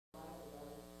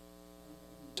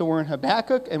So we're in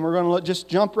Habakkuk, and we're going to just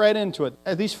jump right into it.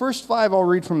 These first 5 I'll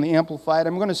read from the Amplified.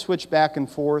 I'm going to switch back and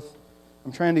forth.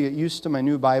 I'm trying to get used to my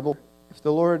new Bible. If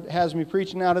the Lord has me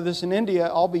preaching out of this in India,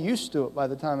 I'll be used to it by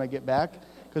the time I get back,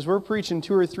 because we're preaching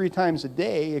 2 or 3 times a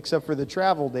day, except for the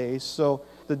travel days. So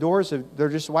the doors, they're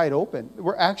just wide open.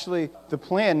 We're actually, the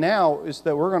plan now is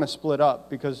that we're going to split up,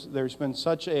 because there's been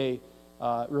such a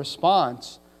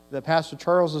response that Pastor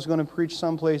Charles is going to preach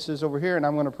some places over here, and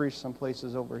I'm going to preach some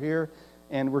places over here,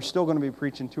 and we're still going to be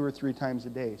preaching 2 or 3 times a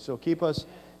day. So keep us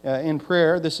in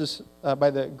prayer. This is, by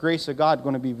the grace of God,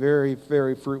 going to be very,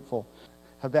 very fruitful.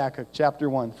 Habakkuk chapter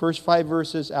 1, first 5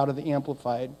 verses out of the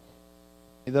Amplified.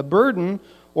 The burden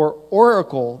or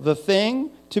oracle, the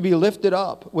thing to be lifted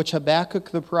up, which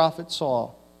Habakkuk the prophet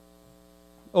saw.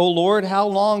 O Lord, how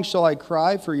long shall I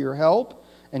cry for your help,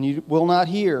 and you will not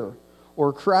hear?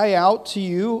 Or cry out to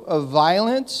you of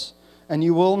violence, and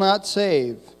you will not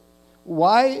save?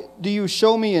 Why do you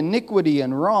show me iniquity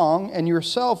and wrong, and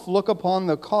yourself look upon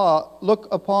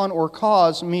or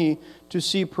cause me to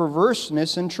see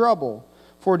perverseness and trouble?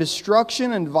 For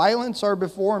destruction and violence are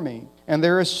before me, and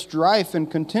there is strife and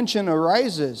contention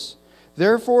arises.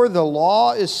 Therefore the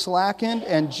law is slackened,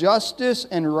 and justice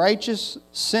and righteous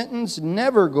sentence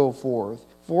never go forth.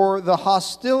 For the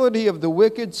hostility of the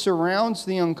wicked surrounds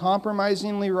the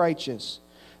uncompromisingly righteous.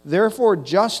 Therefore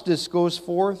justice goes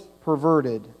forth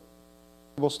perverted.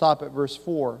 We'll stop at verse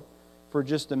 4 for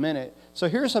just a minute. So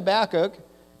here's Habakkuk,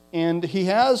 and he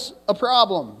has a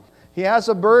problem. He has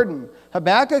a burden.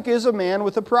 Habakkuk is a man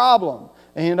with a problem.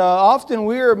 And often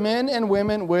we are men and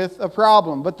women with a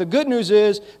problem. But the good news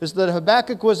is that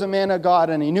Habakkuk was a man of God,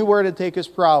 and he knew where to take his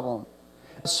problem.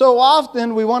 So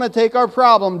often we want to take our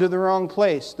problem to the wrong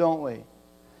place, don't we?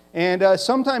 And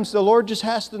sometimes the Lord just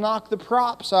has to knock the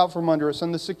props out from under us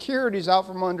and the securities out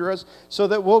from under us so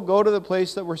that we'll go to the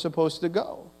place that we're supposed to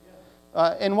go.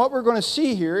 And what we're going to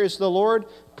see here is the Lord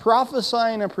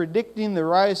prophesying and predicting the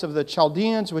rise of the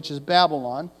Chaldeans, which is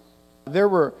Babylon. There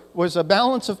was a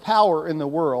balance of power in the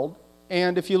world.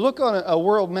 And if you look on a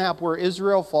world map where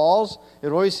Israel falls, it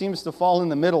always seems to fall in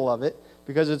the middle of it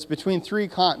because it's between 3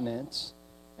 continents.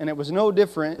 And it was no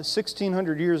different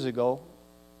 1,600 years ago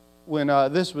when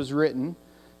this was written.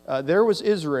 There was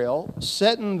Israel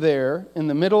sitting there in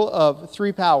the middle of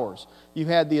 3 powers. You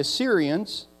had the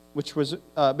Assyrians, which was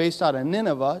based out of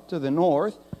Nineveh to the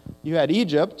north. You had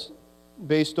Egypt,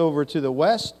 based over to the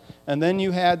west. And then you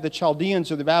had the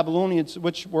Chaldeans or the Babylonians,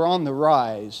 which were on the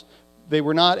rise. They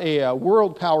were not a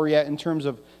world power yet in terms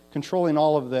of controlling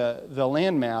all of the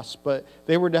landmass, but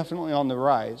they were definitely on the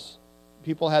rise.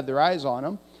 People had their eyes on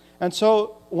them. And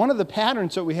so one of the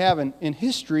patterns that we have in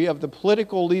history of the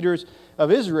political leaders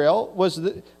of Israel was,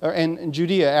 and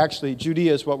Judea, actually,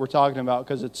 Judea is what we're talking about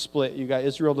because it's split. You got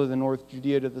Israel to the north,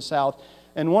 Judea to the south.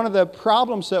 And one of the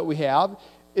problems that we have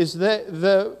is that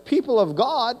the people of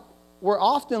God were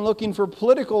often looking for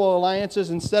political alliances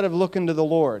instead of looking to the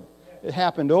Lord. It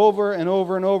happened over and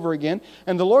over and over again.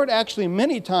 And the Lord actually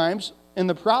many times, and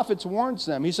the prophets warns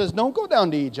them. He says, don't go down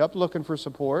to Egypt looking for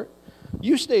support.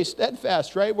 You stay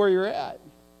steadfast right where you're at.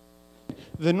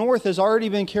 The north has already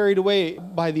been carried away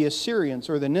by the Assyrians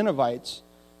or the Ninevites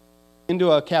into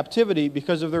a captivity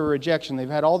because of their rejection. They've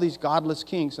had all these godless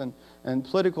kings and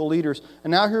political leaders.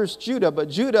 And now here's Judah. But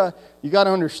Judah, you got to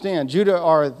understand, Judah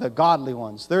are the godly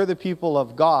ones. They're the people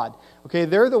of God. Okay,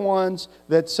 they're the ones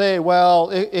that say, well,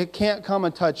 it can't come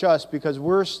and touch us because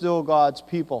we're still God's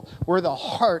people. We're the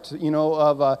heart,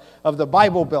 of the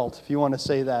Bible Belt, if you want to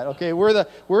say that. Okay, we're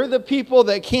the people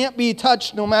that can't be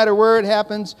touched no matter where it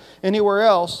happens anywhere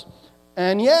else.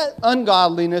 And yet,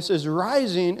 ungodliness is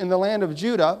rising in the land of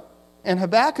Judah. And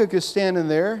Habakkuk is standing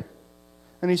there,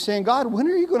 and he's saying, God, when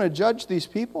are you going to judge these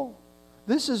people?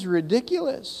 This is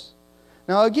ridiculous.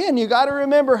 Now again, you got to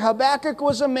remember, Habakkuk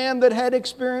was a man that had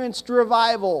experienced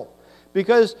revival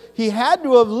because he had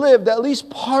to have lived at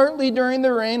least partly during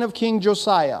the reign of King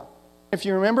Josiah. If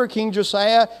you remember, King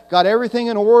Josiah got everything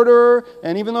in order,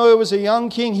 and even though he was a young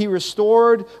king, he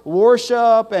restored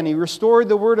worship, and he restored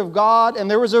the Word of God, and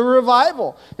there was a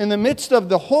revival. In the midst of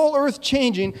the whole earth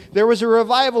changing, there was a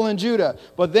revival in Judah.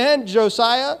 But then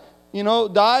Josiah,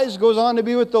 dies, goes on to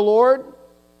be with the Lord,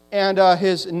 and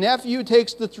his nephew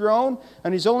takes the throne,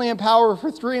 and he's only in power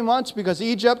for 3 months because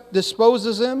Egypt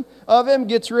disposes of him,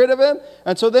 gets rid of him.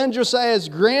 And so then Josiah's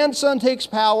grandson takes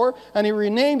power, and he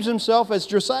renames himself as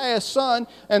Josiah's son.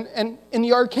 And in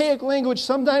the archaic language,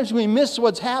 sometimes we miss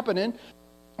what's happening.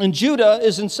 And Judah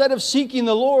is, instead of seeking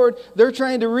the Lord, they're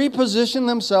trying to reposition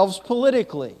themselves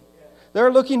politically.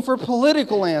 They're looking for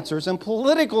political answers and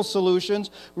political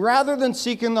solutions rather than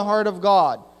seeking the heart of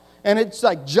God. And it's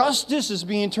like justice is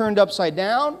being turned upside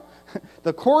down.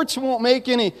 The courts won't make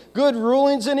any good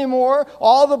rulings anymore.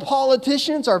 All the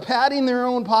politicians are patting their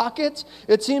own pockets.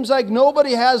 It seems like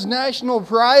nobody has national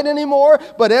pride anymore,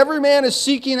 but every man is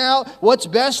seeking out what's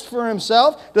best for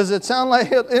himself. Does it sound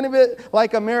like any bit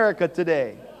like America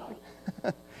today?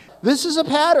 This is a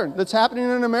pattern that's happening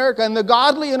in America. And the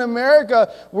godly in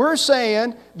America, we're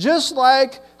saying, just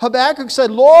like Habakkuk said,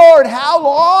 Lord, how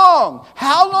long?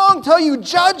 How long till you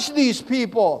judge these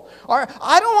people?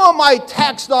 I don't want my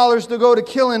tax dollars to go to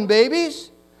killing babies.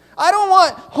 I don't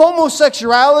want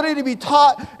homosexuality to be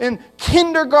taught in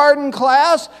kindergarten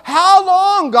class. How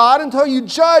long, God, until you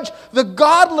judge the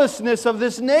godlessness of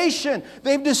this nation?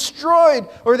 They've destroyed,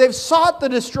 or they've sought to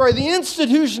destroy, the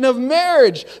institution of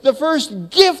marriage, the first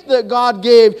gift that God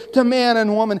gave to man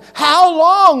and woman. How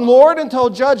long, Lord, until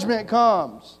judgment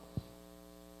comes?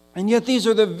 And yet these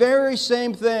are the very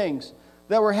same things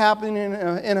that were happening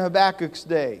in Habakkuk's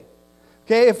day.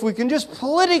 Okay, if we can just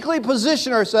politically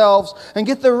position ourselves and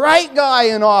get the right guy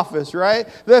in office, right?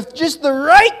 If just the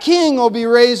right king will be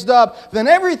raised up, then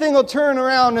everything will turn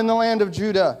around in the land of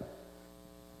Judah.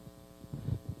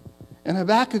 And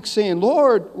Habakkuk's saying,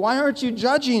 Lord, why aren't you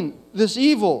judging this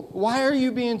evil? Why are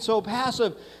you being so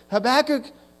passive? Habakkuk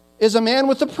is a man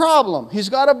with a problem. He's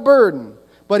got a burden,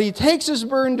 but he takes his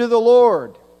burden to the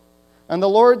Lord. And the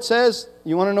Lord says,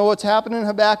 you want to know what's happening,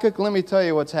 Habakkuk? Let me tell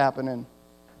you what's happening.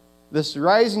 This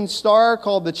rising star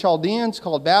called the Chaldeans,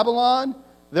 called Babylon,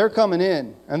 they're coming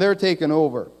in and they're taking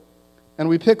over. And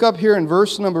we pick up here in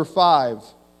verse number 5.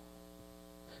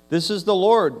 This is the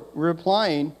Lord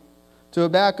replying to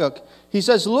Habakkuk. He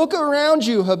says, look around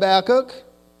you, Habakkuk,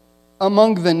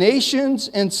 among the nations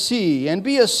and see, and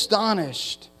be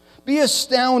astonished. Be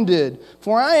astounded,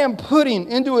 for I am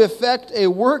putting into effect a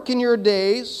work in your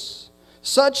days,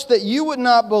 such that you would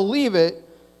not believe it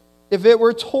if it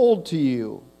were told to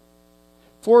you.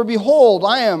 For behold,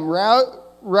 I am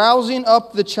rousing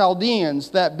up the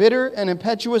Chaldeans, that bitter and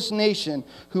impetuous nation,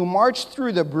 who march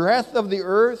through the breadth of the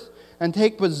earth and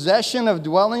take possession of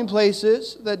dwelling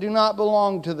places that do not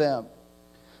belong to them.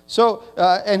 So,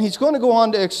 and he's going to go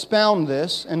on to expound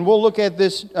this, and we'll look at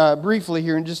this briefly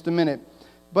here in just a minute.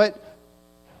 But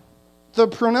the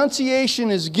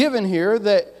pronunciation is given here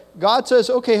that God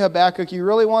says, okay, Habakkuk, you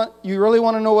really want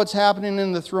to know what's happening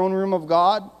in the throne room of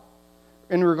God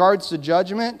in regards to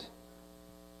judgment?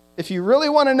 If you really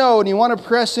want to know and you want to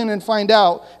press in and find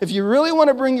out, if you really want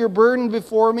to bring your burden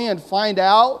before me and find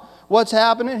out what's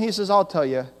happening, he says, I'll tell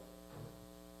you.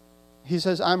 He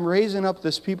says, I'm raising up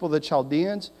this people, the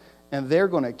Chaldeans, and they're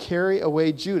going to carry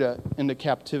away Judah into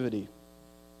captivity.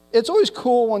 It's always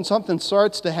cool when something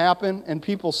starts to happen and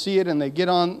people see it and they get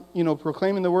on,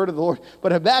 proclaiming the word of the Lord.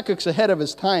 But Habakkuk's ahead of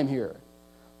his time here.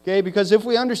 Okay, because if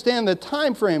we understand the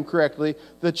time frame correctly,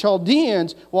 the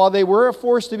Chaldeans, while they were a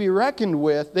force to be reckoned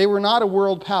with, they were not a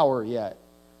world power yet.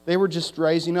 They were just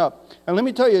rising up. And let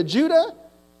me tell you, Judah,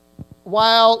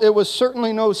 while it was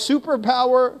certainly no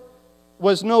superpower,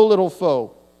 was no little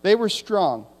foe. They were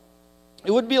strong. It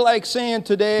would be like saying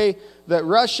today that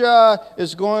Russia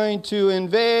is going to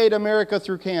invade America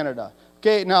through Canada.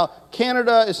 Okay, now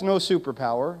Canada is no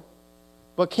superpower,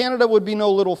 but Canada would be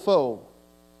no little foe.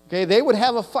 Okay, they would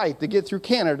have a fight to get through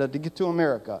Canada to get to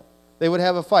America. They would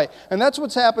have a fight. And that's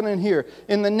what's happening here.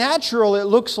 In the natural, it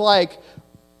looks like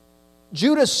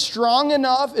Judah's strong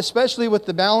enough, especially with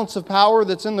the balance of power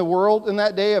that's in the world in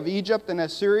that day of Egypt and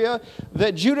Assyria,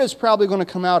 that Judah's probably going to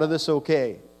come out of this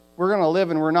okay. We're going to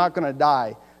live and we're not going to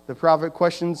die. The prophet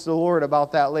questions the Lord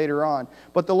about that later on.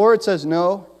 But the Lord says,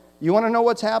 no. You want to know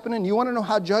what's happening? You want to know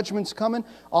how judgment's coming?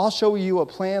 I'll show you a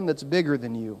plan that's bigger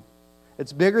than you.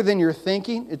 It's bigger than you're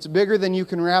thinking. It's bigger than you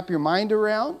can wrap your mind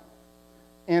around.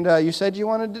 And you said you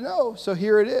wanted to know, so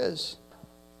here it is.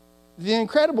 The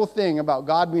incredible thing about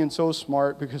God being so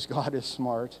smart, because God is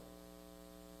smart,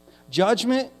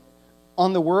 judgment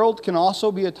on the world can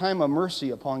also be a time of mercy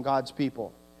upon God's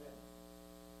people.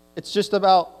 It's just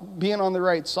about being on the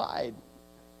right side.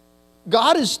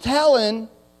 God is telling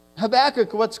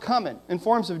Habakkuk what's coming in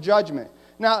forms of judgment.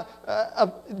 Now,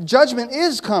 judgment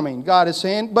is coming, God is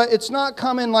saying, but it's not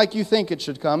coming like you think it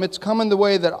should come. It's coming the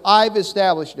way that I've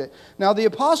established it. Now, the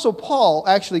Apostle Paul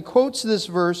actually quotes this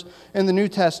verse in the New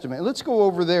Testament. Let's go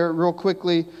over there real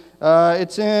quickly.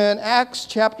 It's in Acts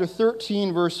chapter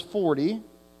 13, verse 40.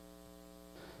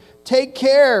 Take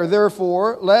care,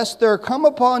 therefore, lest there come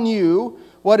upon you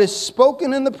what is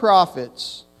spoken in the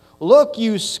prophets. Look,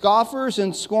 you scoffers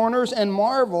and scorners, and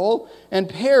marvel and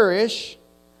perish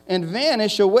and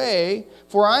vanish away,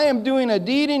 for I am doing a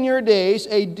deed in your days,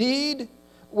 a deed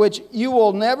which you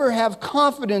will never have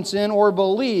confidence in or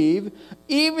believe,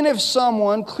 even if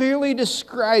someone clearly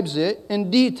describes it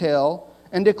in detail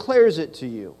and declares it to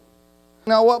you.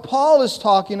 Now, what Paul is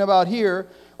talking about here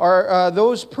are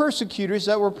those persecutors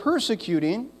that were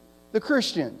persecuting the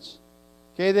Christians.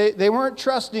 Okay, they weren't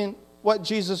trusting what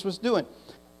Jesus was doing.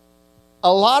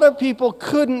 A lot of people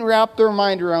couldn't wrap their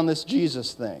mind around this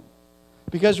Jesus thing.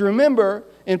 Because remember,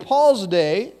 in Paul's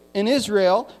day, in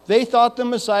Israel, they thought the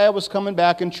Messiah was coming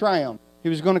back in triumph. He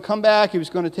was going to come back, he was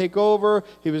going to take over,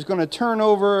 he was going to turn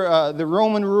over the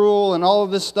Roman rule and all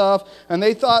of this stuff. And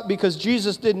they thought because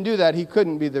Jesus didn't do that, he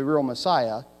couldn't be the real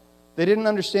Messiah. They didn't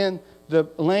understand the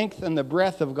length and the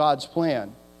breadth of God's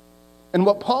plan. And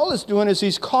what Paul is doing is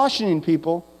he's cautioning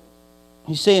people.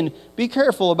 He's saying, be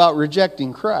careful about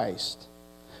rejecting Christ.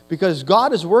 Because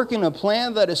God is working a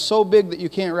plan that is so big that you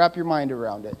can't wrap your mind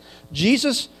around it.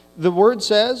 Jesus, the Word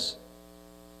says,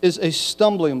 is a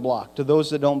stumbling block to those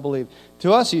that don't believe.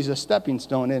 To us, he's a stepping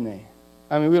stone, isn't he?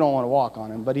 I mean, we don't want to walk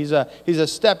on him, but he's a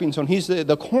stepping stone. He's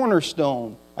the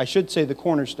cornerstone. I should say the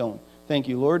cornerstone. Thank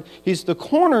you, Lord. He's the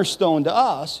cornerstone to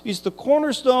us. He's the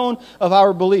cornerstone of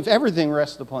our belief. Everything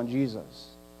rests upon Jesus.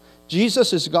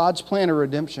 Jesus is God's plan of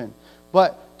redemption.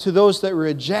 But to those that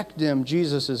reject him,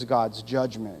 Jesus is God's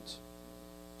judgment.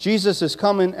 Jesus is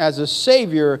coming as a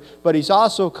Savior, but he's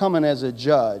also coming as a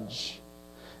judge.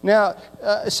 Now,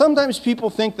 sometimes people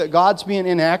think that God's being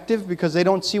inactive because they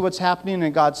don't see what's happening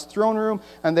in God's throne room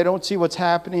and they don't see what's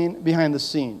happening behind the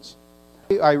scenes.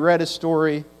 I read a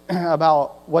story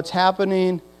about what's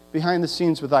happening behind the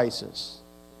scenes with ISIS.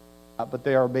 But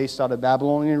they are based out of the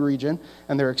Babylonian region,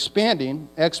 and they're expanding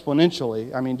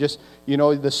exponentially. I mean, just, the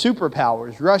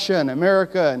superpowers, Russia and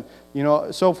America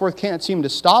and, so forth, can't seem to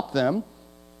stop them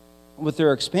with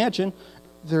their expansion.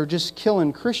 They're just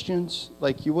killing Christians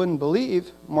like you wouldn't believe,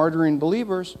 martyring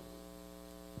believers.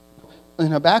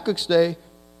 In Habakkuk's day,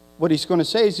 what he's going to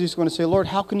say is he's going to say, Lord,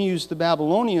 how can you use the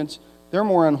Babylonians? They're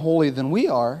more unholy than we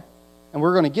are. And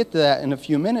we're going to get to that in a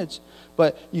few minutes.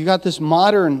 But you got this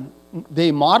modern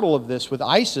day model of this with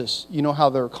ISIS. You know how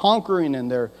they're conquering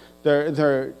and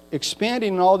they're expanding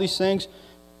and all these things.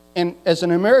 And as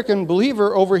an American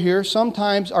believer over here,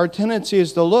 sometimes our tendency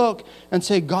is to look and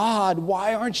say, God,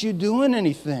 why aren't you doing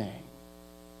anything?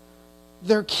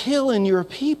 They're killing your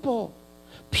people.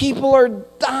 People are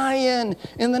dying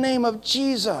in the name of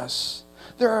Jesus.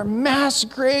 There are mass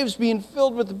graves being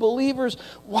filled with believers.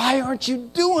 Why aren't you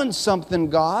doing something,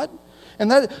 God?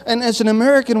 And as an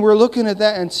American, we're looking at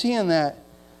that and seeing that.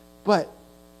 But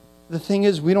the thing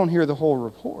is, we don't hear the whole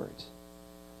report.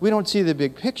 We don't see the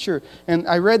big picture. And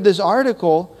I read this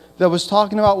article that was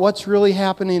talking about what's really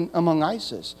happening among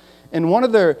ISIS. And one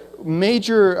of their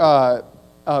major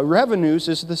revenues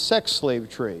is the sex slave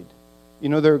trade.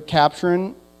 They're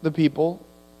capturing the people,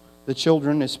 the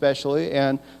children especially,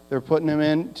 and they're putting them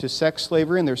into sex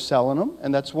slavery and they're selling them.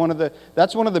 And that's one of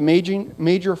the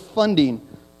major funding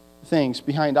things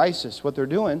behind ISIS, what they're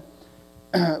doing.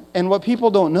 And what people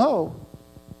don't know,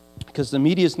 because the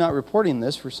media is not reporting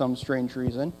this for some strange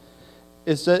reason,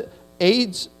 is that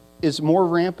AIDS is more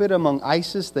rampant among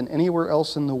ISIS than anywhere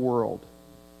else in the world.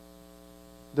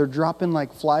 They're dropping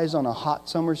like flies on a hot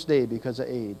summer's day because of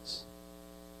AIDS.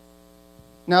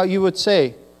 Now you would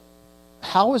say,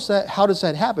 how does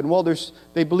that happen? Well,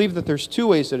 they believe that there's two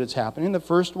ways that it's happening. The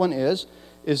first one is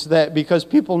that because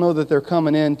people know that they're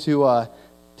coming in to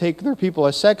take their people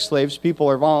as sex slaves, people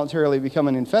are voluntarily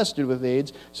becoming infested with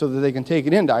AIDS so that they can take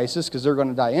it into ISIS because they're going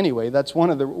to die anyway. That's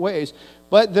one of the ways.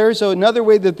 But there's another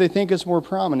way that they think is more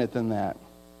prominent than that.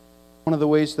 One of the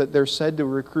ways that they're said to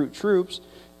recruit troops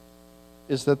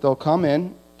is that they'll come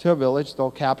in to a village,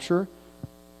 they'll capture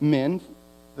men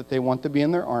that they want to be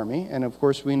in their army. And of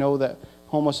course we know that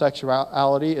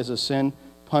homosexuality is a sin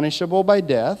punishable by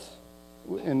death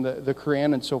in the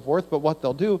Quran and so forth. But what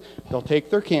they'll do, they'll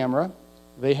take their camera,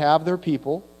 they have their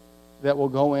people that will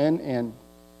go in and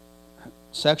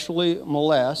sexually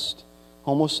molest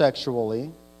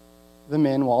homosexually the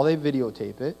men while they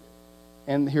videotape it.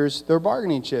 And here's their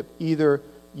bargaining chip. Either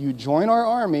you join our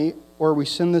army or we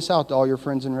send this out to all your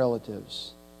friends and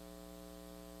relatives.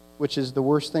 Which is the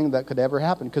worst thing that could ever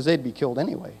happen because they'd be killed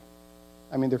anyway.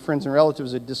 I mean, their friends and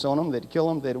relatives would disown them, they'd kill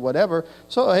them, they'd whatever.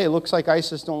 So, hey, it looks like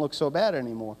ISIS don't look so bad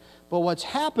anymore. But what's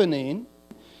happening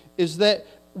is that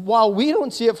while we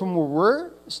don't see it from where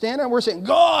we're standing, we're saying,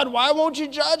 God, why won't you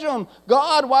judge them?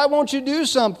 God, why won't you do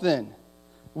something?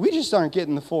 We just aren't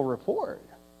getting the full report.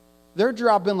 They're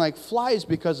dropping like flies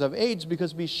because of AIDS,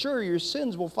 because be sure your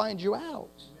sins will find you out.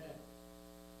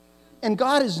 And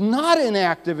God is not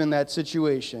inactive in that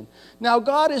situation. Now,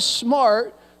 God is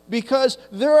smart because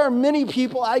there are many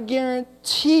people, I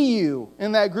guarantee you,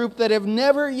 in that group that have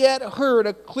never yet heard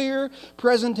a clear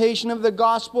presentation of the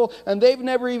gospel, and they've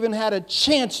never even had a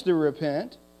chance to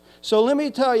repent. So let me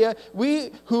tell you,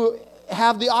 we who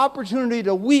have the opportunity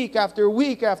to week after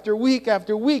week after week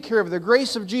after week hear of the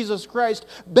grace of Jesus Christ,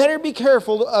 better be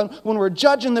careful when we're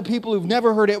judging the people who've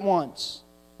never heard it once.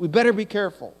 We better be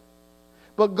careful.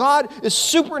 But God is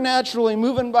supernaturally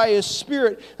moving by His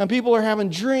Spirit, and people are having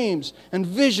dreams and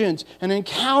visions and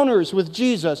encounters with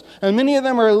Jesus, and many of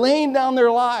them are laying down their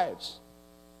lives.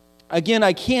 Again,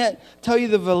 I can't tell you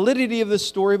the validity of this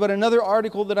story, but another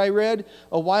article that I read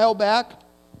a while back,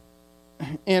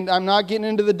 and I'm not getting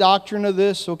into the doctrine of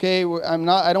this, okay?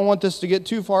 I don't want this to get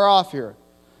too far off here,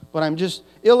 but I'm just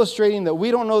illustrating that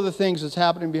we don't know the things that's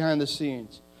happening behind the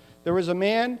scenes. There was a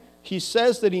man, he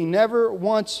says that he never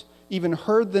once even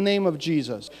heard the name of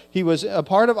Jesus. He was a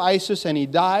part of ISIS and he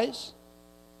dies.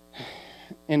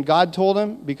 And God told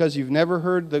him, because you've never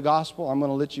heard the gospel, I'm going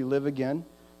to let you live again.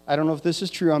 I don't know if this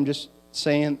is true. I'm just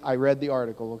saying I read the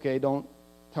article, okay? Don't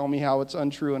tell me how it's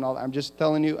untrue and all that. I'm just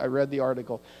telling you I read the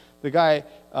article. The guy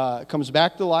comes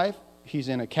back to life. He's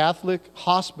in a Catholic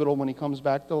hospital when he comes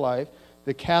back to life.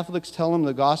 The Catholics tell him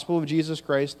the gospel of Jesus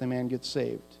Christ. The man gets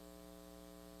saved.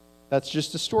 That's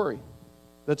just a story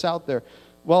that's out there.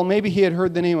 Well, maybe he had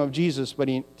heard the name of Jesus, but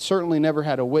he certainly never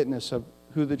had a witness of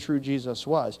who the true Jesus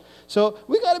was. So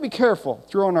we got to be careful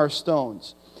throwing our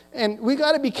stones. And we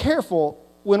got to be careful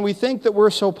when we think that we're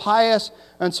so pious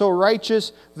and so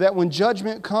righteous that when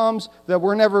judgment comes, that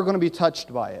we're never going to be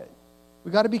touched by it. We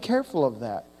got to be careful of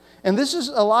that. And this is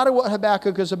a lot of what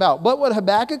Habakkuk is about. But what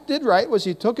Habakkuk did right was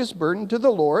he took his burden to the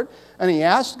Lord and he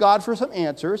asked God for some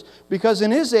answers, because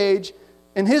in his age,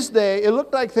 in his day, it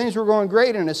looked like things were going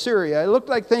great in Assyria. It looked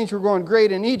like things were going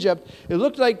great in Egypt. It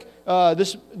looked like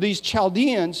these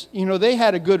Chaldeans, they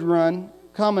had a good run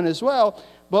coming as well.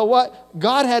 But what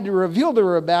God had to reveal to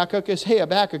Habakkuk is, hey,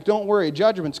 Habakkuk, don't worry,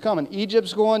 judgment's coming.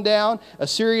 Egypt's going down,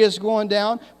 Assyria's going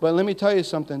down. But let me tell you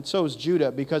something, so is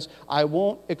Judah, because I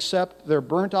won't accept their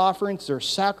burnt offerings, their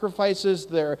sacrifices,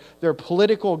 their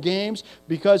political games,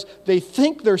 because they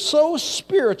think they're so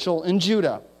spiritual in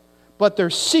Judah. But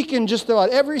they're seeking just about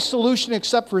every solution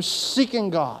except for seeking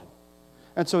God.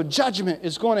 And so judgment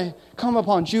is going to come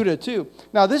upon Judah too.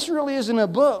 Now, this really isn't a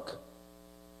book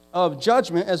of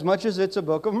judgment as much as it's a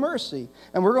book of mercy.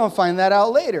 And we're going to find that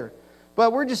out later.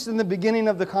 But we're just in the beginning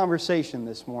of the conversation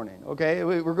this morning, okay?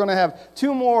 We're going to have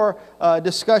two more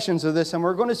discussions of this, and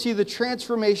we're going to see the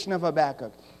transformation of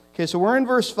Habakkuk. Okay, so we're in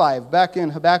verse 5, back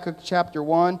in Habakkuk chapter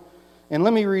 1. And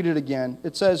let me read it again.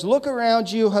 It says, "Look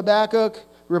around you, Habakkuk,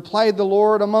 replied the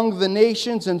Lord, among the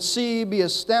nations, and see, be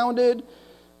astounded,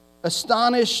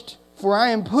 astonished, for I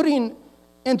am putting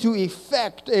into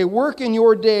effect a work in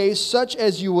your days such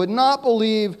as you would not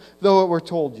believe though it were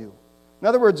told you." In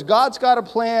other words, God's got a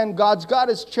plan, God's got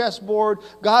His chessboard,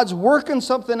 God's working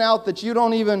something out that you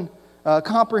don't even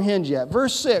comprehend yet.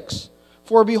 Verse 6,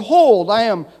 "For behold, I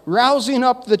am rousing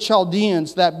up the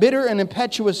Chaldeans, that bitter and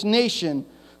impetuous nation,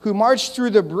 who march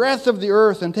through the breadth of the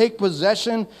earth and take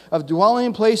possession of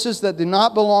dwelling places that do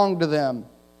not belong to them.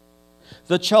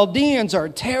 The Chaldeans are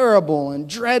terrible and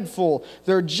dreadful.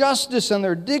 Their justice and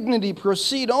their dignity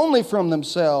proceed only from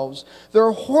themselves. Their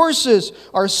horses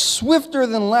are swifter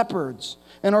than leopards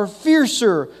and are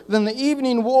fiercer than the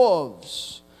evening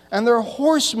wolves. And their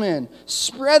horsemen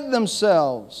spread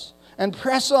themselves and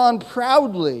press on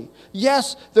proudly.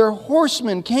 Yes, their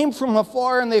horsemen came from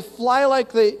afar, and they fly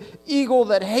like the eagle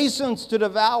that hastens to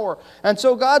devour." And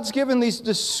so God's given these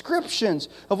descriptions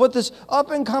of what this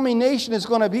up-and-coming nation is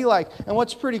going to be like. And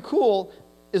what's pretty cool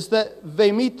is that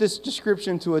they meet this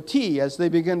description to a T as they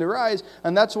begin to rise.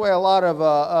 And that's why a lot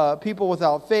of people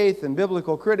without faith and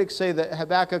biblical critics say that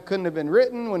Habakkuk couldn't have been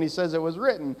written when he says it was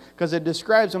written, because it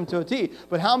describes him to a T.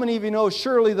 But how many of you know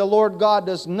surely the Lord God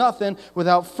does nothing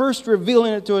without first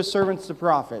revealing it to His servants, the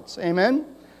prophets? Amen?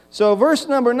 So verse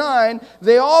number 9,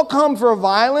 "They all come for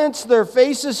violence, their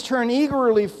faces turn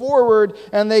eagerly forward,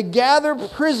 and they gather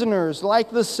prisoners like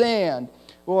the sand."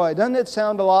 Boy, doesn't it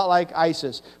sound a lot like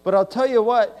ISIS? But I'll tell you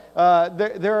what,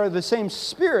 there are the same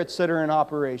spirits that are in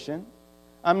operation.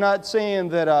 I'm not saying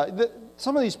that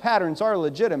some of these patterns are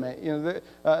legitimate.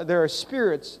 There are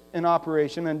spirits in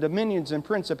operation and dominions and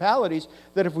principalities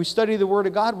that if we study the Word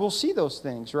of God, we'll see those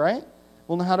things, right?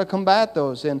 We'll know how to combat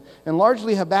those. And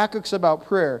largely Habakkuk's about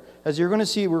prayer. As you're going to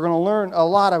see, we're going to learn a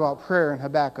lot about prayer in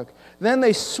Habakkuk. Then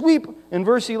they sweep, in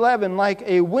verse 11, like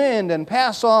a wind and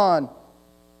pass on.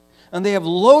 And they have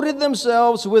loaded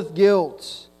themselves with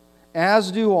guilt, as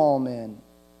do all men,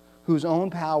 whose own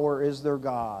power is their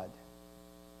God.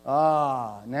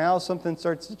 Now something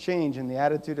starts to change in the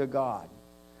attitude of God.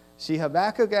 See,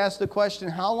 Habakkuk asked the question,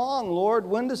 how long, Lord?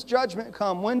 When does judgment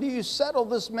come? When do you settle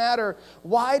this matter?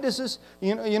 Why does this,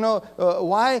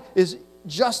 why is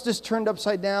justice turned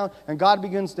upside down, and God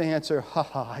begins to answer,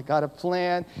 I got a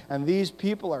plan, and these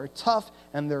people are tough,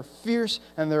 and they're fierce,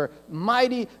 and they're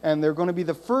mighty, and they're going to be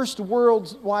the first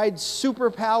worldwide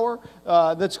superpower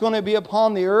that's going to be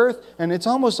upon the earth. And it's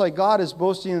almost like God is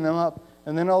boasting them up.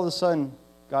 And then all of a sudden,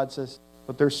 God says,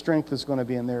 but their strength is going to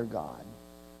be in their God.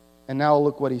 And now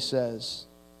look what he says.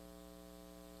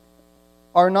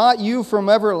 Are not you from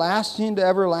everlasting to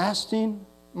everlasting,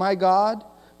 my God,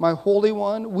 my Holy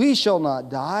One? We shall not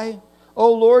die.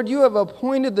 O Lord, you have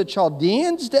appointed the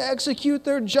Chaldeans to execute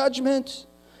their judgment,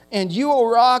 and you,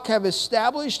 O Rock, have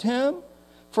established him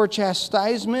for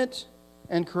chastisement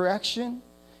and correction.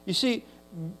 You see,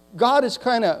 God is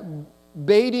kind of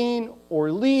baiting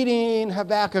or leading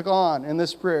Habakkuk on in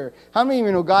this prayer. How many of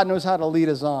you know God knows how to lead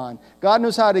us on? God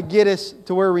knows how to get us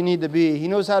to where we need to be. He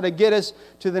knows how to get us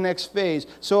to the next phase.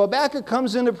 So Habakkuk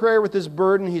comes into prayer with this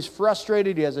burden. He's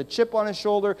frustrated. He has a chip on his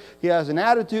shoulder. He has an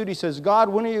attitude. He says, God,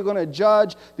 when are you going to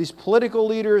judge these political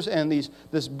leaders and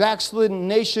this backslidden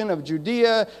nation of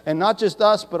Judea, and not just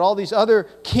us, but all these other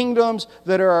kingdoms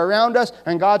that are around us?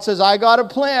 And God says, I got a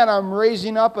plan. I'm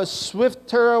raising up a swift,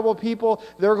 terrible people.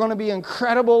 They're going to be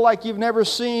incredible like you've never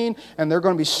seen, and they're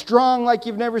going to be strong like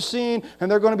you've never seen, and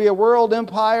they're going to be a world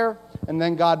empire. And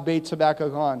then God baits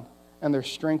Habakkuk on, and their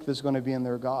strength is going to be in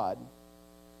their God.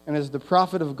 And as the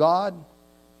prophet of God,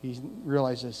 he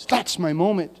realizes, that's my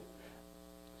moment.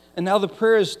 And now the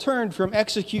prayer is turned from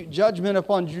execute judgment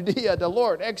upon Judea to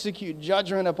Lord, execute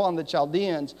judgment upon the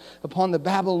Chaldeans, upon the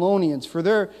Babylonians, for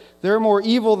they're more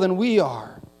evil than we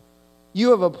are.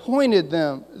 You have appointed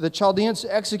them, the Chaldeans,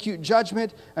 to execute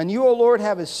judgment, and you, O Lord,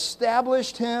 have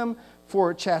established him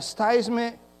for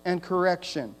chastisement and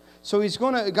correction. So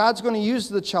God's going to use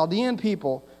the Chaldean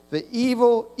people, the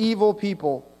evil, evil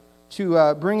people,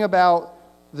 to bring about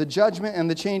the judgment and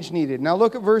the change needed. Now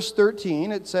look at verse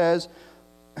 13. It says,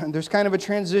 and there's kind of a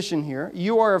transition here.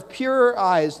 You are of purer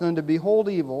eyes than to behold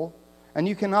evil, and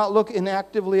you cannot look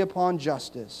inactively upon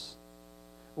justice.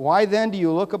 Why then do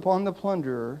you look upon the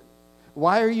plunderer?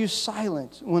 Why are you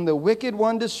silent when the wicked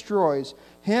one destroys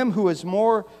him who is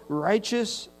more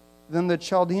righteous than the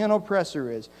Chaldean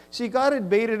oppressor is? See, God had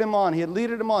baited him on. He had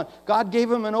leaded him on. God gave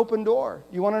him an open door.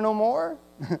 You want to know more?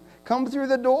 Come through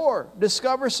the door.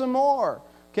 Discover some more.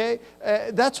 Okay?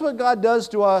 That's what God does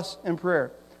to us in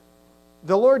prayer.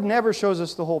 The Lord never shows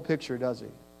us the whole picture, does he?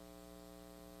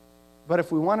 But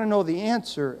if we want to know the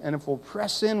answer, and if we'll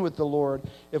press in with the Lord,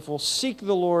 if we'll seek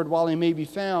the Lord while he may be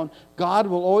found, God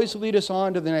will always lead us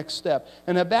on to the next step.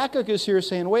 And Habakkuk is here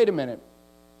saying, wait a minute.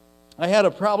 I had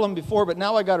a problem before, but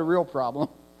now I got a real problem.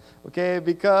 Okay,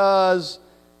 because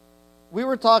we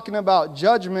were talking about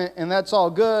judgment, and that's all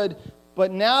good.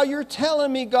 But now you're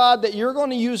telling me, God, that you're going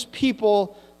to use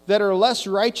people that are less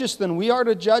righteous than we are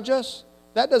to judge us?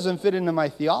 That doesn't fit into my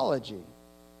theology.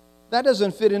 That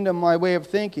doesn't fit into my way of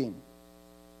thinking.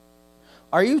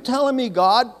 Are you telling me,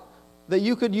 God, that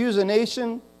you could use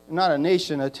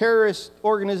a terrorist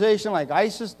organization like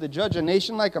ISIS to judge a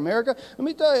nation like America? Let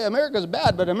me tell you, America's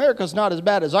bad, but America's not as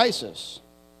bad as ISIS.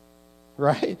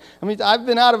 Right? I mean, I've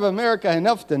been out of America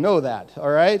enough to know that, all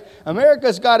right?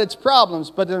 America's got its problems,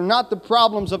 but they're not the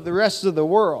problems of the rest of the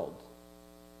world.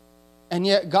 And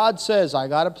yet God says, I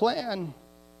got a plan.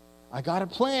 I got a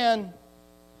plan.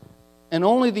 And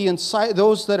only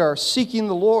those that are seeking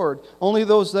the Lord, only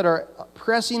those that are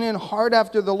pressing in hard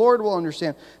after the Lord will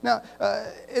understand. Now,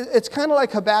 it's kind of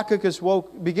like Habakkuk is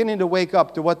beginning to wake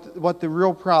up to what the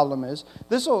real problem is.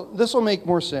 This will make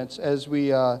more sense as we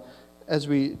go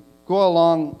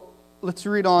along. Let's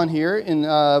read on here in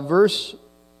verse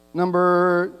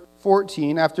number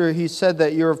 14. After he said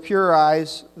that you're of purer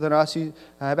eyes than us,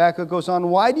 Habakkuk goes on,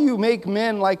 why do you make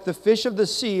men like the fish of the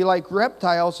sea, like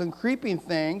reptiles and creeping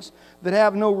things that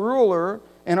have no ruler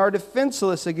and are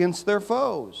defenseless against their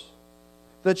foes?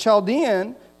 The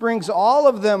Chaldean brings all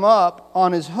of them up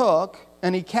on his hook,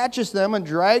 and he catches them and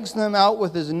drags them out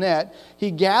with his net. He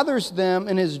gathers them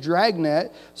in his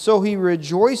dragnet, so he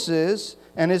rejoices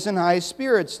and is in high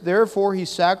spirits. Therefore he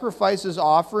sacrifices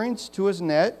offerings to his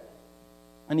net,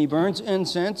 and he burns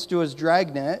incense to his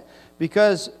dragnet,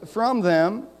 because from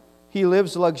them he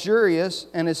lives luxurious,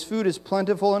 and his food is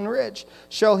plentiful and rich.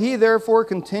 Shall he therefore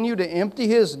continue to empty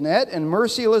his net and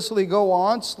mercilessly go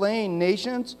on slaying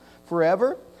nations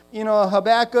forever? You know,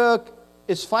 Habakkuk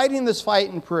is fighting this fight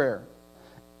in prayer.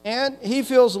 And he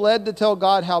feels led to tell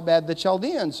God how bad the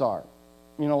Chaldeans are.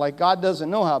 You know, like God doesn't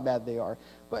know how bad they are.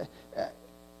 But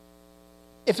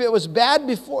if it was bad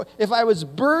before, if I was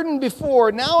burdened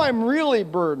before, now I'm really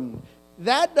burdened.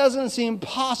 That doesn't seem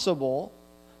possible,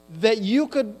 that you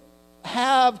could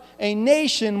have a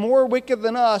nation more wicked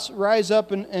than us rise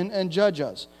up and judge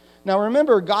us. Now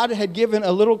remember, God had given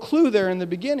a little clue there in the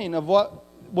beginning of what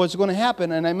was going to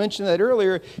happen. And I mentioned that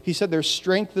earlier. He said their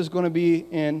strength is going to be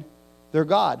in their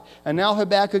God. And now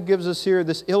Habakkuk gives us here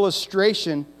this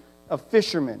illustration of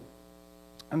fishermen.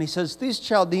 And he says, these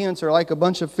Chaldeans are like a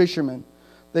bunch of fishermen.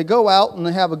 They go out and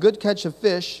they have a good catch of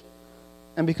fish.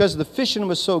 And because the fishing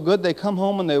was so good, they come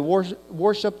home and they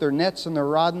wash up their nets and their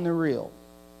rod and their reel.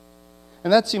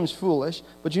 And that seems foolish.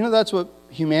 But you know that's what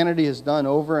humanity has done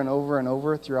over and over and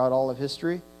over throughout all of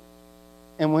history?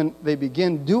 And when they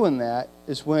begin doing that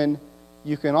is when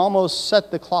you can almost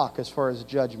set the clock as far as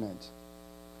judgment.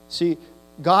 See,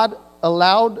 God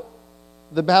allowed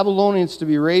the Babylonians to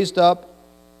be raised up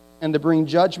and to bring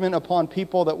judgment upon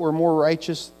people that were more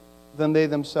righteous than they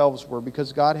themselves were,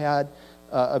 because God had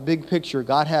a big picture.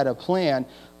 God had a plan.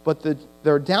 But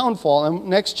their downfall, and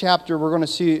next chapter we're going to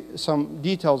see some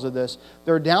details of this.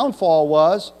 Their downfall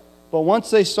was, but once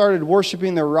they started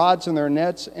worshiping their rods and their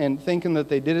nets and thinking that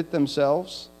they did it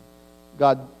themselves,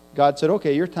 God said,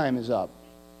 okay, your time is up.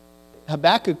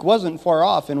 Habakkuk wasn't far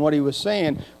off in what he was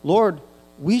saying. Lord,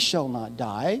 we shall not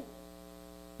die.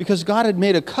 Because God had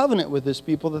made a covenant with his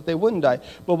people that they wouldn't die.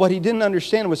 But what he didn't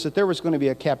understand was that there was going to be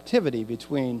a captivity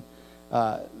between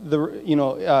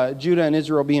Judah and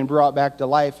Israel being brought back to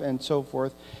life and so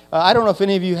forth. I don't know if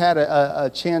any of you had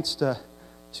a chance to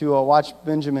watch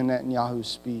Benjamin Netanyahu's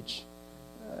speech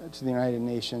to the United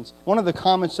Nations. One of the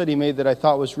comments that he made that I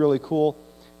thought was really cool,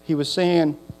 he was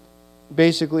saying,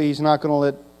 basically, he's not going to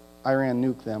let Iran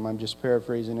nuke them. I'm just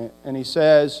paraphrasing it. And he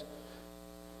says,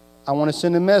 I want to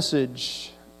send a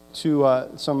message to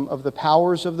some of the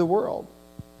powers of the world.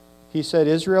 He said,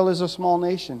 Israel is a small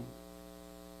nation,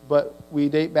 but we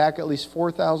date back at least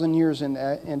 4,000 years in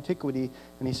antiquity.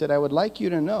 And he said, I would like you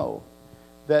to know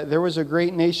that there was a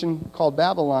great nation called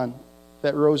Babylon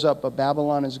that rose up, but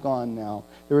Babylon is gone now.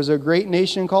 There was a great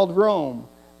nation called Rome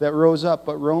that rose up,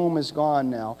 but Rome is gone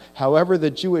now. However,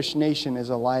 the Jewish nation is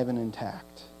alive and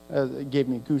intact. It gave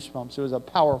me goosebumps. It was a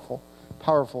powerful,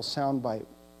 powerful soundbite.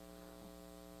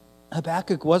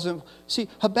 Habakkuk wasn't... See,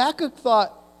 Habakkuk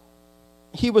thought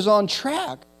he was on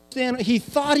track. He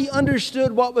thought he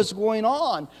understood what was going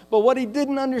on. But what he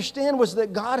didn't understand was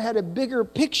that God had a bigger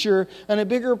picture and a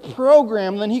bigger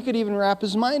program than he could even wrap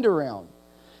his mind around.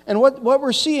 And what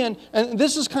we're seeing, and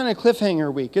this is kind of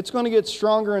cliffhanger week. It's going to get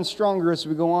stronger and stronger as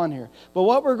we go on here. But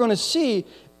what we're going to see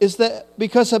is that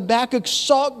because Habakkuk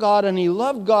sought God and he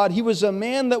loved God, he was a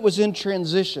man that was in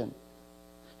transition.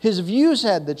 His views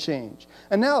had to change.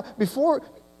 And now, before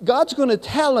God's going to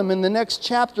tell him in the next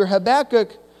chapter,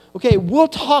 Habakkuk, okay, we'll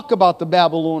talk about the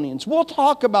Babylonians. We'll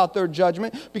talk about their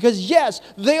judgment because, yes,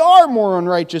 they are more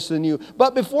unrighteous than you.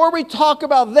 But before we talk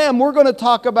about them, we're going to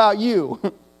talk about you.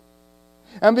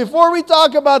 And before we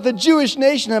talk about the Jewish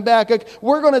nation, Habakkuk,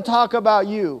 we're going to talk about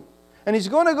you. And he's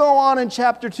going to go on in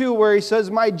chapter 2 where he says,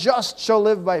 my just shall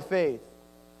live by faith.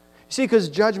 See, because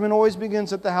judgment always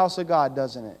begins at the house of God,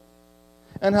 doesn't it?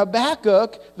 And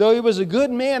Habakkuk, though he was a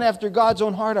good man after God's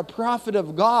own heart, a prophet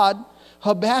of God,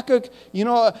 Habakkuk,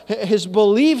 his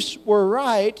beliefs were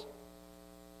right,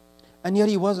 and yet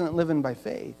he wasn't living by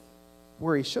faith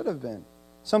where he should have been.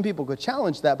 Some people could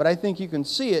challenge that, but I think you can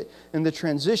see it in the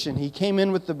transition. He came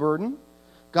in with the burden.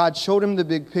 God showed him the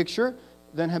big picture.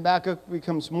 Then Habakkuk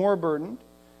becomes more burdened.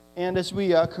 And as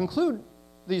we conclude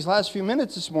these last few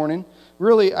minutes this morning,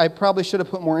 really, I probably should have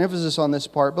put more emphasis on this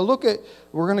part, but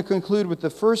we're going to conclude with the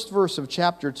first verse of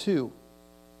chapter 2.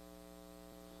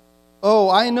 Oh,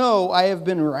 I know I have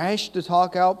been rash to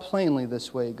talk out plainly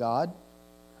this way, God.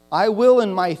 I will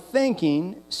in my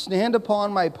thinking stand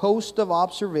upon my post of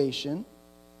observation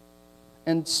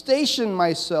and station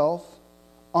myself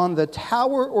on the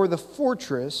tower or the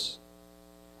fortress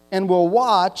and will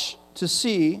watch to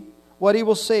see what he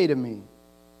will say to me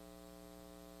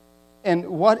and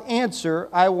what answer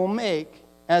I will make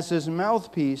as his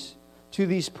mouthpiece to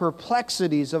these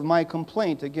perplexities of my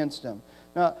complaint against him.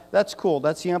 Now, that's cool.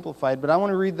 That's the Amplified, but I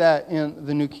want to read that in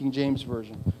the New King James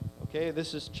Version. Okay,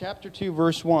 this is chapter 2,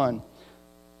 verse 1.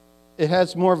 It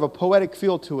has more of a poetic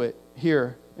feel to it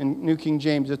here in New King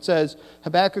James. It says,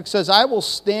 Habakkuk says, I will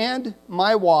stand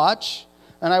my watch,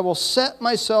 and I will set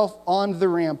myself on the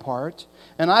rampart,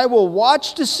 and I will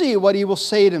watch to see what he will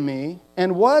say to me,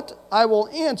 and what I will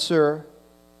answer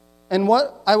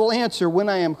when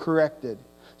I am corrected.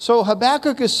 So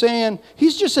Habakkuk is saying,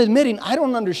 he's just admitting, I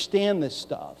don't understand this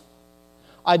stuff.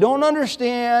 I don't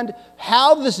understand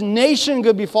how this nation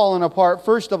could be falling apart,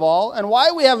 first of all, and why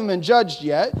we haven't been judged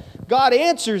yet. God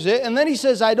answers it, and then he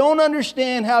says, I don't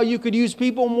understand how you could use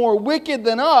people more wicked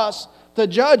than us to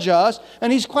judge us.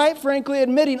 And he's quite frankly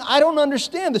admitting, I don't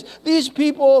understand this. These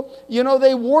people,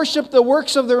 they worship the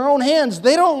works of their own hands.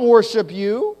 They don't worship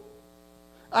you.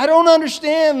 I don't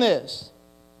understand this.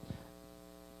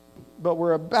 But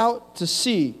we're about to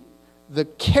see the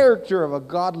character of a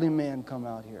godly man come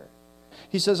out here.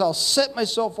 He says, I'll set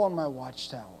myself on my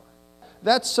watchtower.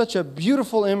 That's such a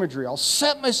beautiful imagery. I'll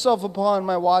set myself upon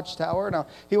my watchtower. Now,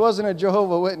 he wasn't a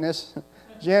Jehovah's Witness.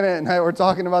 Janet and I were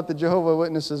talking about the Jehovah's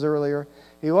Witnesses earlier.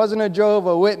 He wasn't a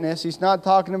Jehovah's Witness. He's not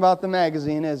talking about the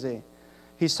magazine, is he?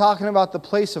 He's talking about the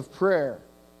place of prayer.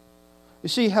 You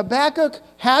see, Habakkuk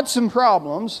had some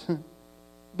problems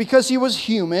because he was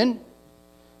human,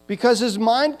 because his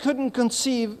mind couldn't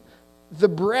conceive the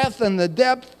breadth and the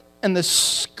depth and the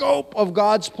scope of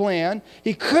God's plan.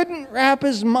 He couldn't wrap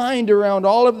his mind around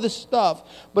all of this stuff.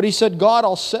 But he said, God,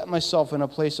 I'll set myself in a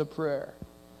place of prayer.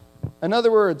 In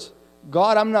other words,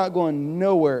 God, I'm not going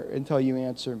nowhere until you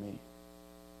answer me.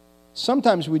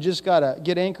 Sometimes we just got to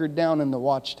get anchored down in the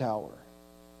watchtower.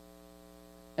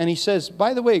 And he says,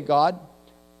 by the way, God,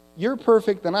 you're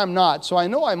perfect and I'm not, so I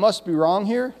know I must be wrong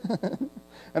here.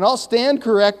 And I'll stand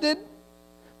corrected.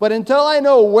 But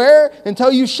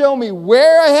until you show me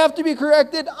where I have to be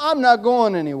corrected, I'm not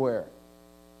going anywhere.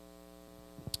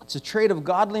 It's a trait of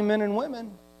godly men and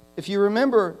women. If you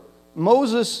remember,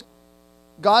 Moses,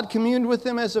 God communed with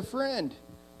him as a friend.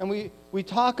 And we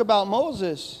talk about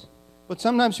Moses, but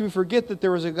sometimes we forget that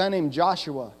there was a guy named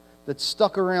Joshua that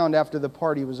stuck around after the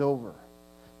party was over.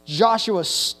 Joshua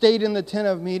stayed in the tent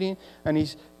of meeting, and he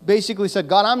basically said,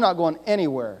 God, I'm not going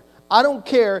anywhere. I don't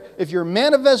care if your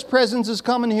manifest presence is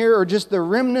coming here or just the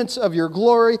remnants of your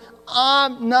glory.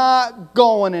 I'm not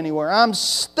going anywhere. I'm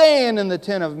staying in the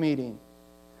tent of meeting.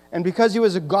 And because he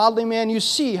was a godly man, you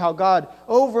see how God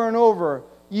over and over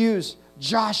used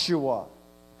Joshua.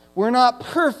 We're not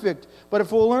perfect, but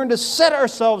if we'll learn to set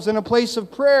ourselves in a place of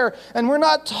prayer, and we're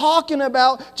not talking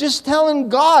about just telling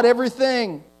God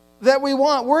everything that we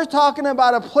want. We're talking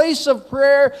about a place of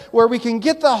prayer where we can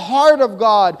get the heart of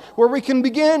God, where we can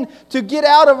begin to get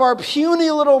out of our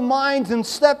puny little minds and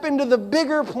step into the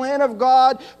bigger plan of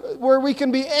God, where we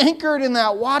can be anchored in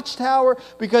that watchtower.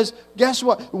 Because guess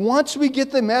what? Once we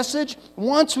get the message,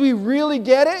 once we really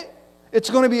get it, it's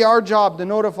going to be our job to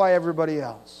notify everybody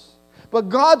else. But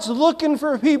God's looking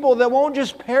for people that won't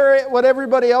just parrot what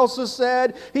everybody else has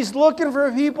said. He's looking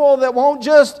for people that won't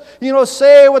just,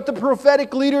 say what the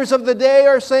prophetic leaders of the day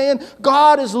are saying.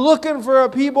 God is looking for a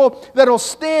people that'll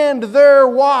stand their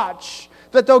watch,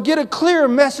 that they'll get a clear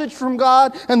message from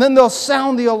God, and then they'll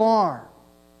sound the alarm.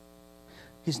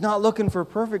 He's not looking for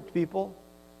perfect people.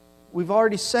 We've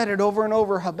already said it over and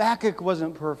over. Habakkuk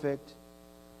wasn't perfect.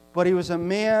 But he was a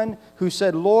man who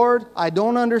said, Lord, I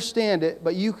don't understand it,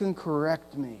 but you can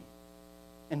correct me.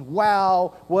 And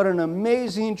wow, what an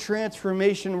amazing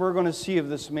transformation we're going to see of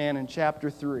this man in chapter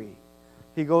 3.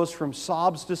 He goes from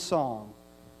sobs to song,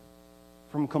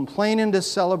 from complaining to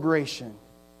celebration.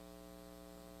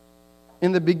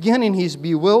 In the beginning, he's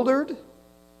bewildered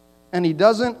and he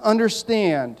doesn't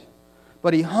understand.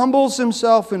 But he humbles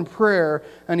himself in prayer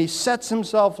and he sets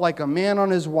himself like a man on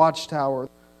his watchtower.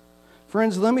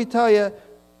 Friends, let me tell you,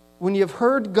 when you've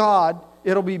heard God,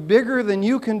 it'll be bigger than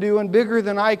you can do and bigger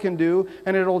than I can do,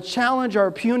 and it'll challenge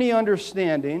our puny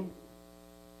understanding.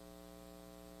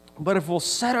 But if we'll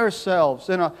set ourselves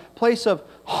in a place of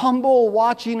humble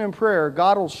watching and prayer,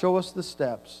 God will show us the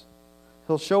steps.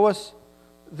 He'll show us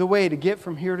the way to get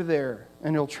from here to there,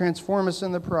 and He'll transform us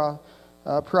in the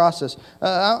process.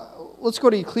 Let's go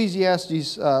to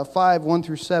Ecclesiastes 5, 1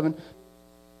 through 7.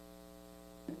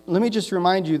 Let me just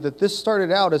remind you that this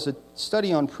started out as a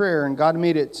study on prayer, and God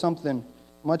made it something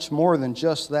much more than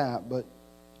just that. But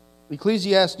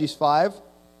Ecclesiastes 5,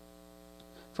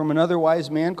 from another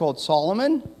wise man called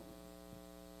Solomon,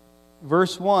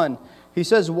 verse 1. He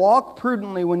says, walk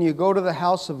prudently when you go to the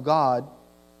house of God.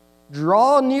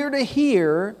 Draw near to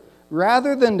hear,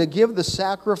 rather than to give the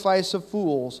sacrifice of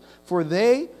fools, for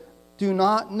they do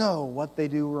not know what they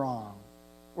do wrong,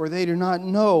 or they do not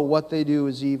know what they do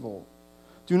is evil.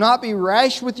 Do not be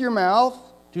rash with your mouth.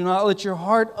 Do not let your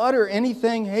heart utter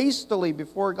anything hastily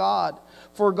before God.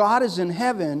 For God is in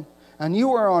heaven, and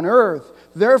you are on earth.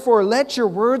 Therefore let your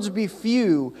words be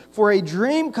few. For a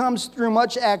dream comes through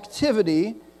much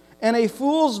activity, and a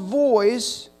fool's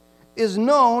voice is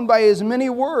known by his many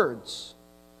words.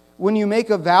 When you make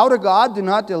a vow to God, do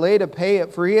not delay to pay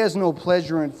it, for He has no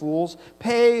pleasure in fools.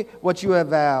 Pay what you have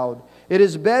vowed. It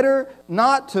is better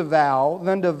not to vow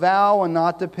than to vow and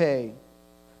not to pay.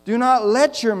 Do not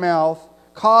let your mouth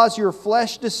cause your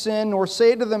flesh to sin, nor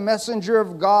say to the messenger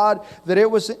of God that it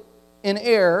was in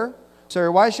error. Sorry,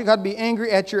 why should God be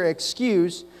angry at your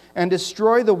excuse? and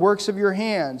destroy the works of your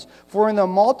hands. For in the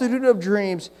multitude of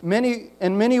dreams,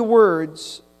 many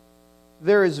words,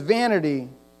 there is vanity,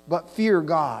 but fear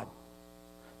God.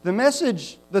 The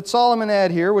message that Solomon had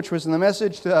here, which was the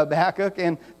message to Habakkuk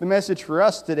and the message for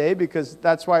us today, because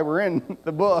that's why we're in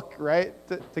the book, right?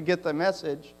 To get the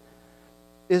message,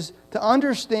 is to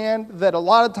understand that a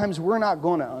lot of times we're not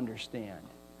going to understand.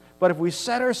 But if we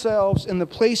set ourselves in the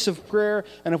place of prayer,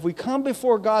 and if we come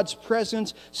before God's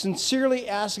presence, sincerely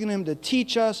asking Him to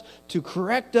teach us, to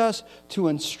correct us, to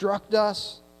instruct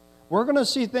us, we're going to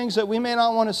see things that we may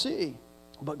not want to see.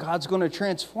 But God's going to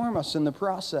transform us in the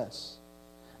process.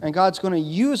 And God's going to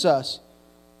use us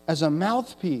as a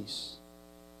mouthpiece.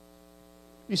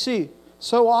 You see,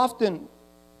 so often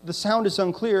the sound is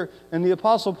unclear, and the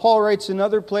Apostle Paul writes in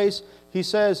another place, he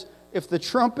says, if the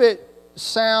trumpet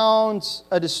sounds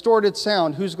a distorted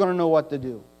sound, who's going to know what to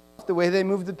do? The way they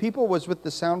moved the people was with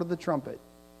the sound of the trumpet.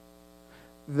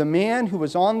 The man who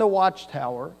was on the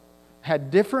watchtower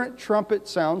had different trumpet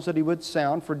sounds that he would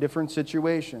sound for different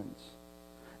situations.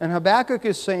 And Habakkuk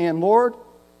is saying, Lord,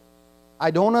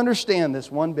 I don't understand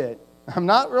this one bit. I'm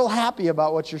not real happy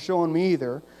about what you're showing me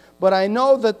either. But I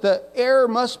know that the error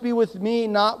must be with me,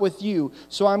 not with you.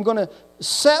 So I'm going to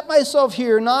set myself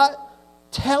here, not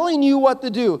telling you what to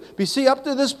do. But you see, up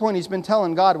to this point, he's been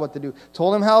telling God what to do.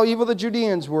 Told him how evil the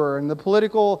Judeans were and the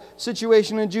political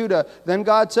situation in Judah. Then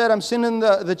God said, I'm sending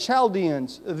the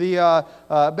Chaldeans, the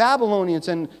Babylonians.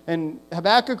 And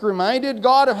Habakkuk reminded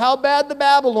God of how bad the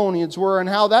Babylonians were and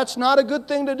how that's not a good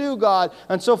thing to do, God.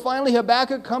 And so finally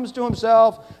Habakkuk comes to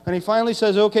himself and he finally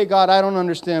says, okay, God, I don't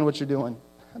understand what you're doing.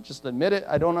 Just admit it.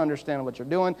 I don't understand what you're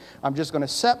doing. I'm just going to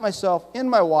set myself in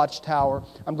my watchtower.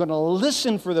 I'm going to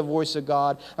listen for the voice of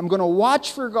God. I'm going to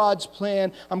watch for God's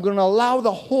plan. I'm going to allow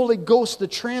the Holy Ghost to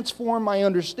transform my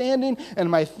understanding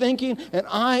and my thinking. And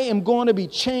I am going to be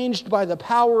changed by the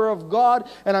power of God.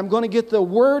 And I'm going to get the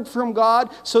word from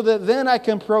God so that then I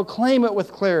can proclaim it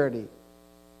with clarity.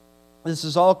 This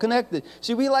is all connected.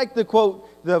 See, we like to quote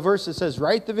the verse that says,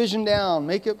 write the vision down,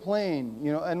 make it plain.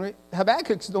 And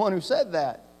Habakkuk's the one who said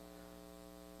that.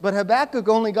 But Habakkuk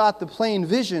only got the plain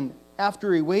vision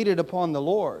after he waited upon the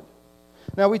Lord.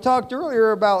 Now, we talked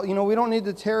earlier about, we don't need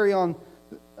to tarry on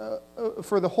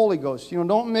for the Holy Ghost.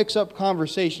 Don't mix up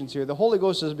conversations here. The Holy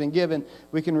Ghost has been given.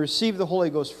 We can receive the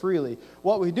Holy Ghost freely.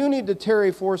 What we do need to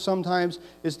tarry for sometimes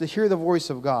is to hear the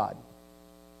voice of God.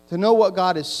 To know what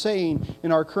God is saying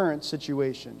in our current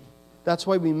situation. That's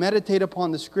why we meditate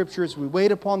upon the Scriptures. We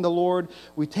wait upon the Lord.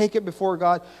 We take it before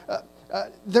God.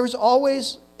 There's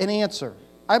always an answer.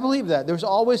 I believe that. There's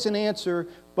always an answer,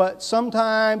 but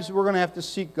sometimes we're going to have to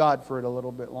seek God for it a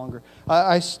little bit longer.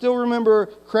 I still remember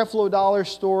Creflo Dollar's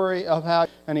story of how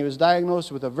and he was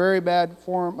diagnosed with a very bad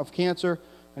form of cancer.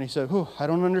 And he said, I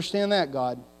don't understand that,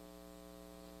 God.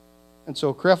 And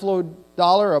so Creflo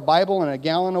Dollar, a Bible, and a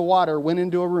gallon of water went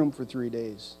into a room for 3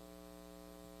 days.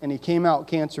 And he came out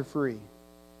cancer-free.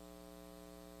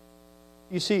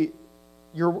 You see,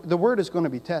 the word is going to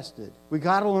be tested. We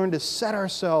got to learn to set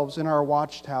ourselves in our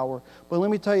watchtower. But let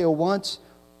me tell you, once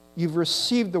you've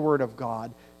received the word of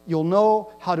God, you'll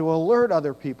know how to alert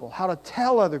other people, how to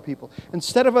tell other people.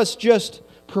 Instead of us just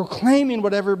proclaiming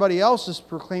what everybody else is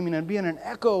proclaiming and being an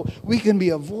echo, we can be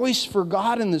a voice for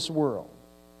God in this world.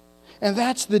 And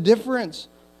that's the difference.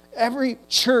 Every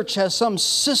church has some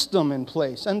system in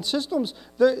place. And systems,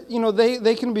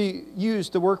 they can be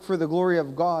used to work for the glory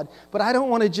of God. But I don't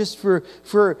want to just for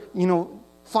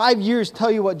 5 years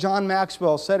tell you what John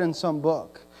Maxwell said in some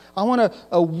book. I want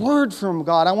a word from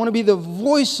God. I want to be the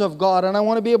voice of God. And I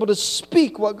want to be able to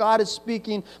speak what God is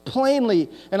speaking plainly.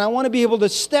 And I want to be able to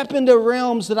step into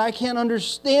realms that I can't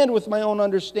understand with my own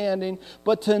understanding.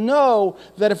 But to know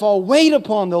that if I'll wait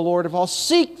upon the Lord, if I'll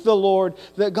seek the Lord,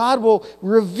 that God will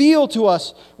reveal to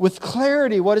us with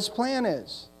clarity what His plan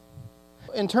is.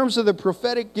 In terms of the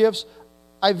prophetic gifts,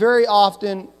 I very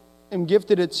often am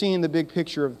gifted at seeing the big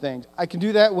picture of things. I can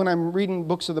do that when I'm reading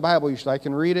books of the Bible usually. I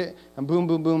can read it and boom,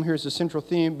 boom, boom, here's the central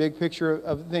theme, big picture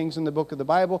of things in the book of the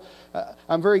Bible.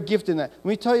 I'm very gifted in that. Let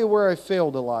me tell you where I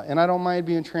failed a lot, and I don't mind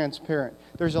being transparent.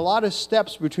 There's a lot of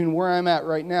steps between where I'm at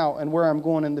right now and where I'm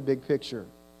going in the big picture.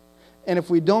 And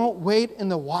if we don't wait in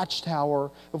the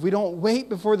watchtower, if we don't wait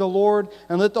before the Lord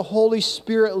and let the Holy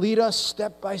Spirit lead us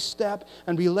step by step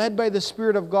and be led by the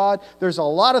Spirit of God, there's a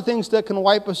lot of things that can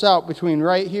wipe us out between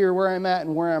right here where I'm at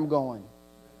and where I'm going.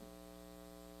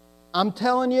 I'm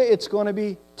telling you, it's going to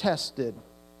be tested.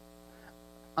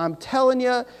 I'm telling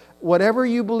you, whatever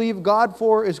you believe God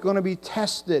for is going to be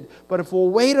tested. But if we'll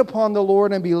wait upon the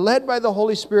Lord and be led by the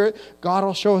Holy Spirit, God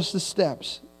will show us the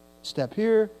steps. Step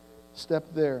here, step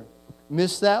there.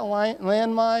 Miss that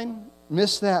landmine,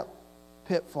 miss that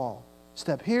pitfall.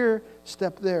 Step here,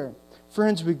 step there.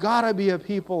 Friends, we got to be a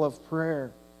people of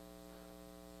prayer.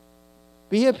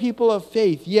 Be a people of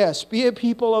faith, yes. Be a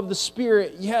people of the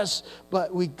Spirit, yes.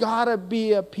 But we got to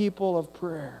be a people of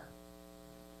prayer.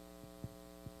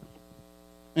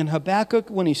 And Habakkuk,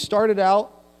 when he started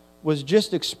out, was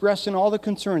just expressing all the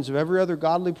concerns of every other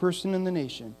godly person in the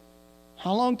nation.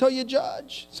 How long till you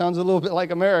judge? Sounds a little bit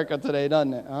like America today,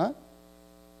 doesn't it? Huh?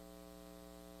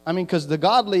 I mean, because the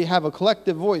godly have a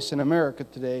collective voice in America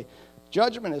today.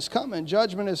 Judgment is coming,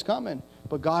 judgment is coming.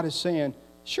 But God is saying,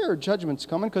 sure, judgment's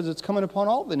coming because it's coming upon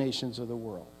all the nations of the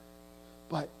world.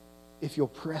 But if you'll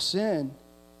press in,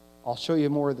 I'll show you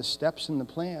more of the steps in the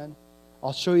plan.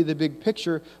 I'll show you the big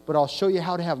picture, but I'll show you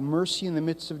how to have mercy in the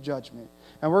midst of judgment.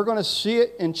 And we're going to see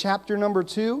it in chapter number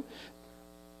 2.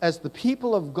 As the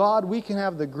people of God, we can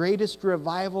have the greatest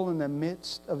revival in the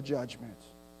midst of judgment.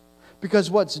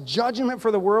 Because what's judgment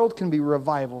for the world can be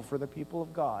revival for the people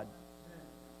of God.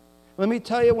 Let me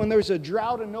tell you, when there's a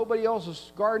drought and nobody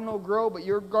else's garden will grow, but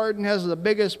your garden has the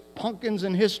biggest pumpkins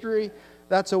in history,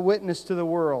 that's a witness to the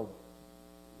world.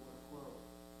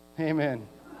 Amen.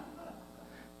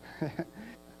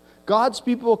 God's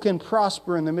people can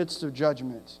prosper in the midst of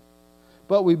judgment.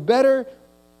 But we better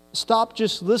stop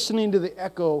just listening to the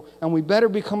echo, and we better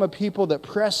become a people that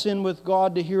press in with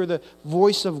God to hear the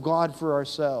voice of God for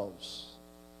ourselves.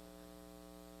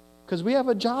 Because we have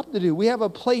a job to do. We have a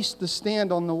place to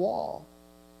stand on the wall.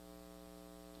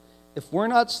 If we're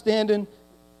not standing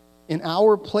in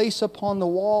our place upon the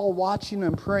wall, watching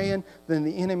and praying, then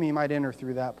the enemy might enter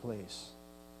through that place.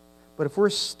 But if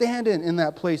we're standing in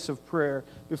that place of prayer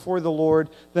before the Lord,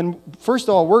 then first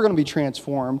of all, we're going to be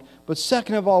transformed. But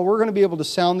second of all, we're going to be able to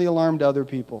sound the alarm to other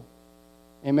people.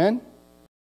 Amen?